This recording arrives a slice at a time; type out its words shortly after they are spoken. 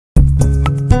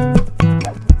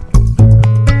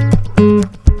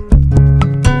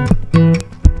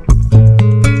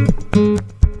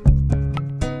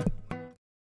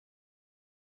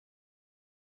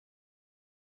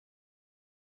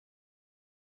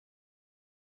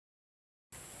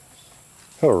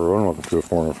Hello everyone, welcome to A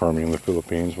Form of Farming in the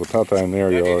Philippines. Well, Tata and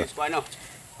Nerio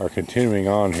are continuing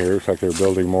on here. Looks like they're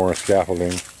building more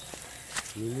scaffolding.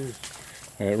 And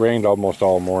it rained almost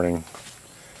all morning,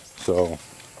 so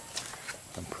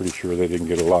I'm pretty sure they didn't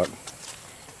get a lot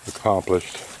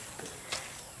accomplished.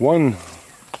 One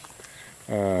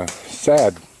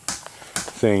sad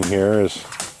thing here is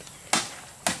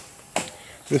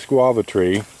this guava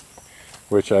tree,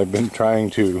 which I've been trying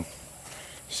to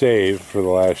save for the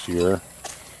last year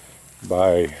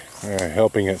by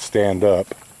helping it stand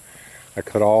up. I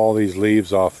cut all these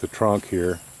leaves off the trunk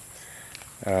here.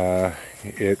 This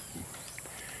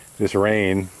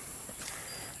rain,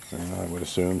 I would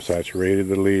assume, saturated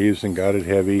the leaves and got it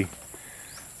heavy,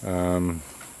 and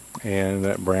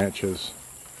that branch has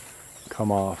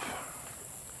come off.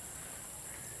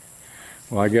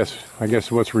 Well, I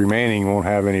guess what's remaining won't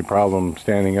have any problem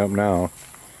standing up now.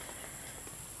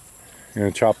 You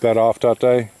gonna chop that off,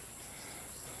 Tate?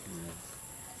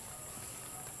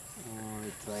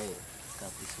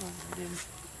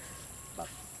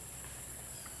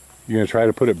 You gonna try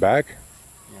to put it back?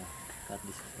 Yeah, cut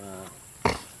this.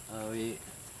 We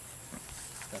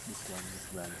cut this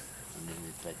branch, and then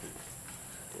we try to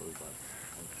pull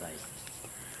back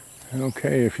and try.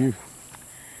 Okay,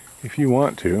 if you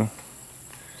want to.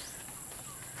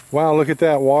 Wow, look at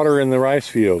that water in the rice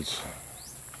fields.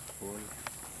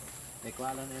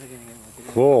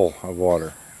 Full of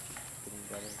water.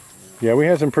 Yeah, we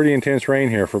had some pretty intense rain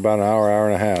here for about an hour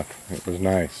and a half. It was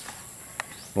nice.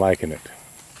 I'm liking it.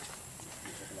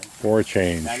 For a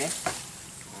change.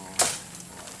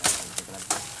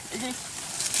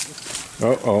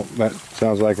 Oh, that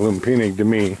sounds like Lampinig to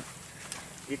me.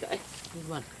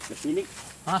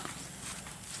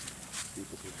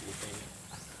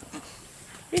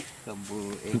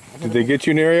 Did they get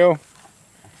you, Nerio?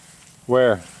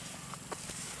 Where?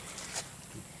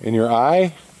 In your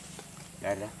eye?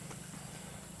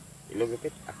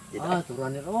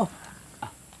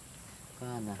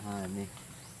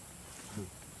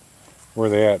 Where are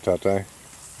they at, Tate?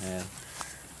 Yeah.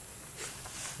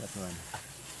 That one.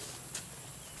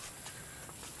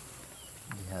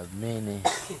 We have many.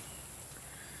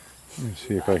 Let me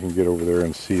see if I can get over there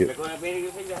and see it.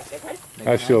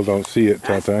 I still don't see it,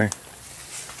 Tate.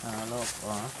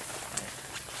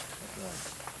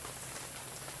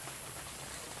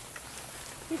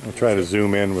 I'll try to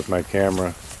zoom in with my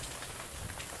camera.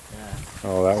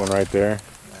 Oh, that one right there?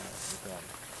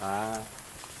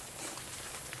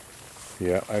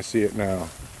 Yeah, I see it now.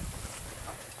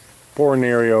 Poor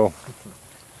Nerio.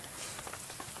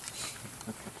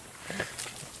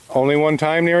 Only one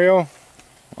time, Nerio?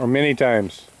 Or many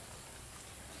times?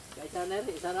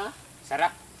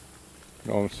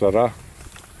 Oh, Sarah.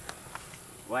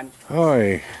 One.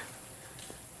 Hi.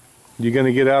 You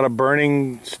gonna get out a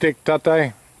burning stick,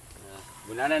 Tate?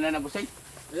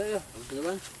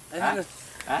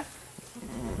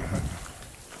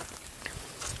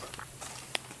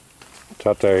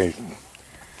 Tate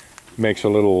makes a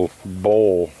little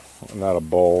bowl, not a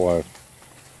bowl,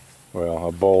 well,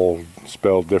 a bowl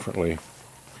spelled differently.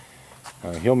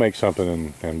 He'll make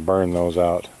something and burn those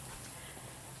out.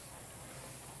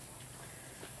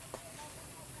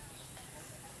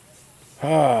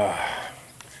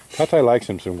 Tate likes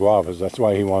him some guavas. That's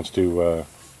why he wants to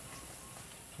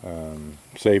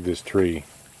save this tree.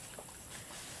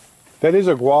 That is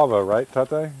a guava, right,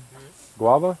 Tate?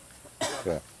 Guava?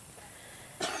 Yeah.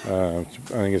 I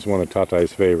think it's one of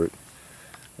Tate's favorite.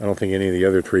 I don't think any of the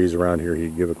other trees around here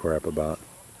he'd give a crap about.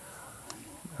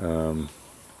 It's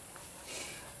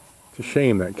a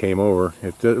shame that came over.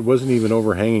 It wasn't even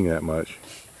overhanging that much.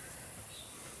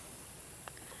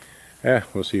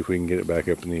 We'll see if we can get it back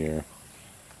up in the air.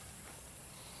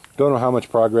 Don't know how much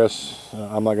progress.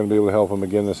 I'm not going to be able to help him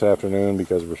again this afternoon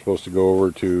because we're supposed to go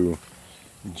over to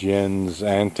Jen's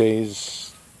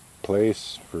auntie's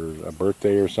place for a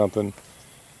birthday or something.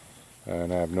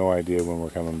 And I have no idea when we're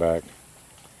coming back.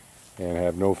 And I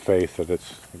have no faith that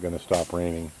it's going to stop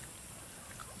raining.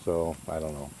 So, I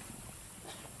don't know.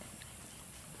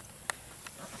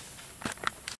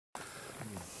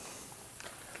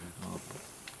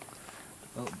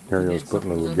 Nerio's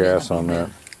putting a little gas on that.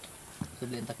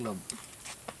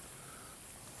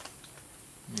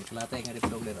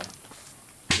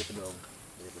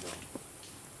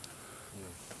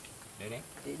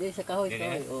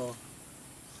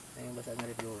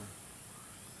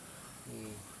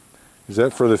 Is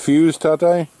that for the fuse, Tate?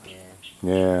 Yeah.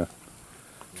 Yeah.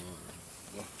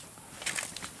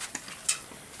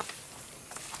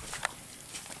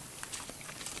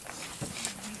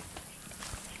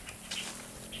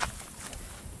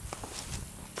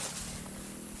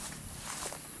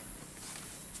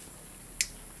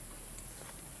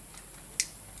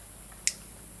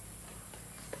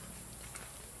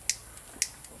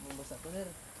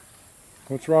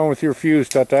 What's wrong with your fuse,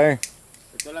 Tatay?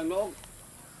 Ito lang noong.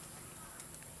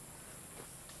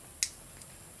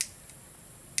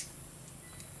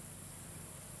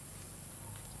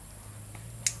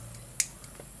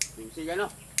 Tingsi ka no?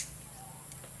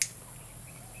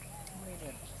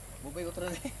 Bubay ko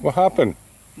talaga. What happened?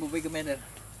 Bubay ka mener.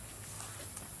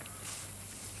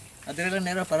 Adre lang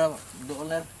nero para doon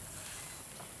ner.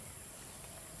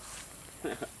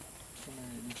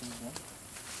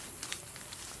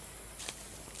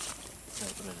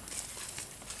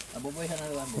 Bubay ka na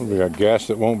lang. We got gas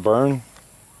that won't burn.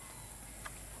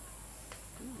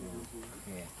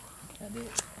 Okay. Jadi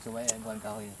subay ang kuan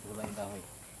kahoy, subay ang kahoy.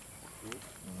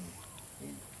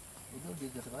 Itu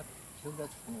dito sa kuan. Sugat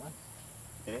kuan.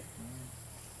 Eh?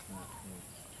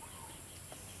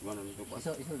 Gano'n ito pa?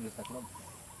 Iso dito sa club.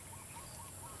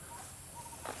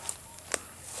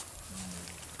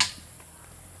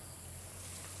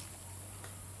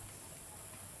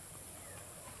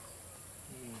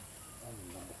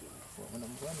 Mana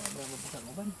bukan, ada besar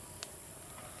bukan.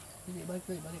 Ini balik.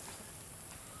 Ini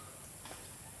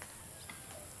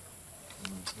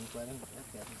barang ke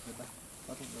atas kita.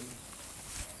 Patut balik.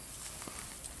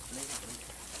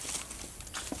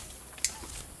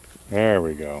 There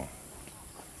we go.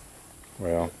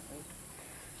 Well.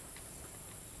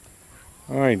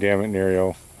 Ay, damn it,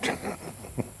 Nerio.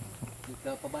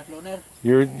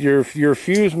 Your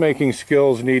fuse making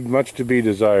skills need much to be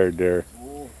desired there.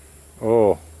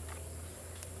 Oh.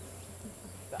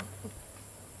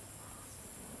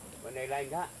 Lain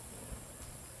ka?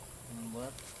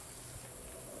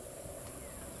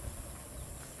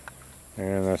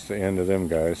 And that's the end of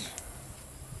them guys.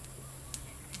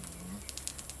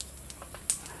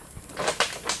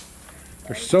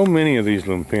 There's so many of these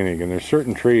Lampinig, and there's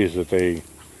certain trees that they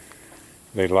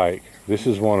like. This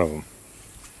is one of them.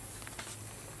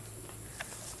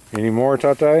 Any more,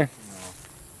 Tatay?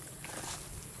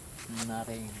 No.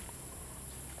 Nothing.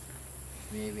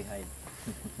 Maybe hide.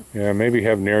 Yeah, maybe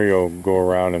have Nerio go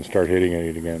around and start hitting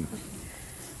it again.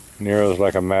 Nerio's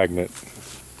like a magnet.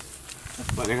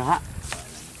 Balik ka ha?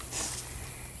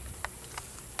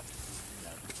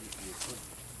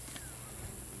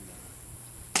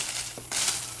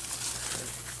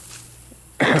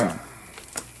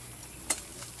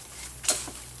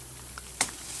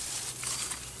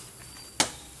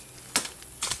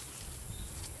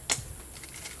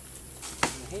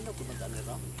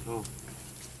 Oh.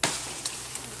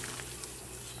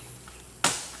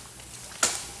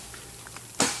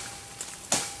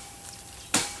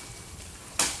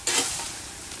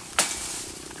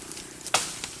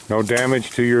 No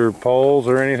damage to your poles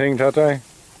or anything, Tatay?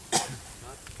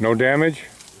 No damage?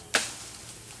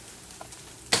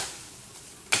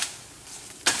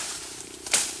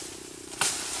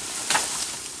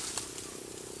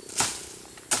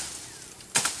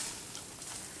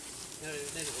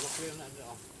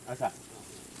 Asa?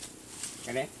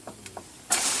 Kani?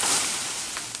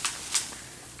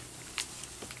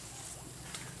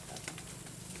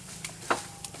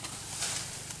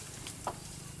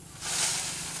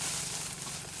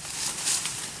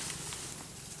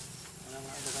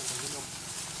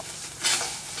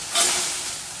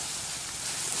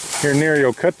 Here,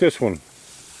 Nerio, cut this one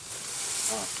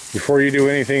before you do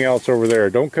anything else over there.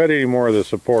 Don't cut any more of the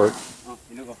support.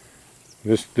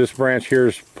 This branch here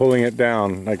is pulling it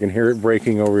down. I can hear it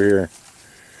breaking over here.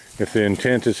 If the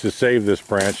intent is to save this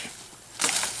branch.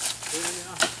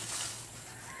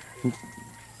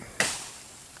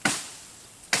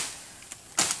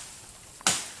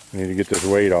 I need to get this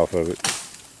weight off of it.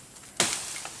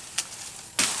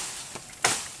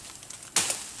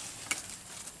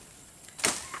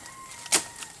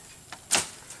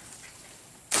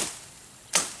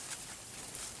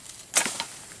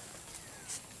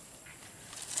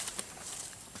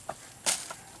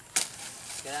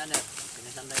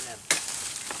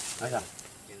 Asa?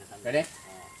 Kani?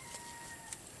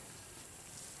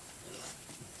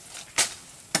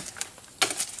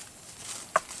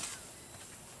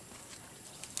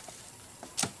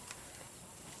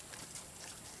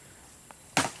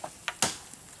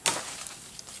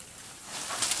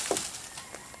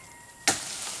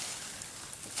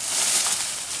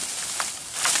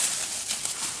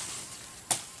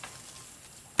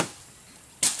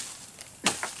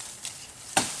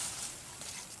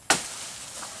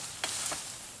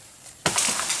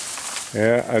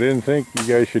 Yeah, I didn't think you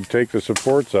guys should take the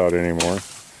supports out anymore.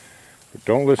 But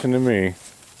don't listen to me.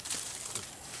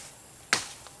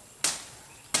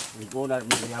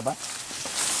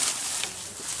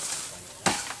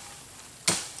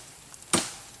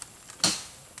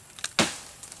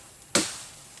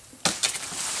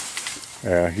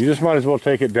 Yeah, you just might as well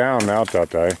take it down now,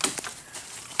 Tatai.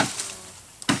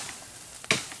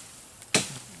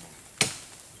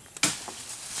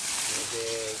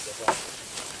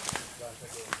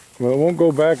 Well, it won't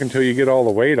go back until you get all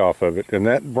the weight off of it. And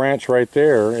that branch right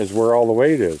there is where all the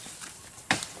weight is.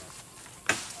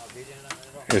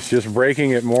 It's just breaking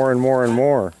it more and more and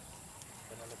more.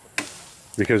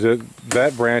 Because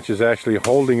that branch is actually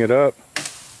holding it up.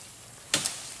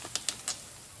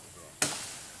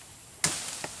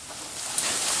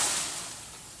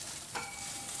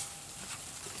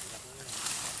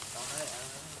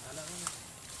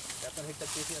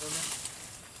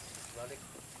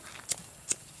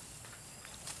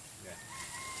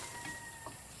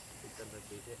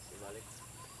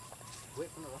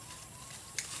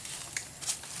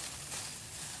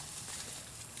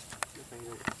 Thank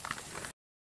you.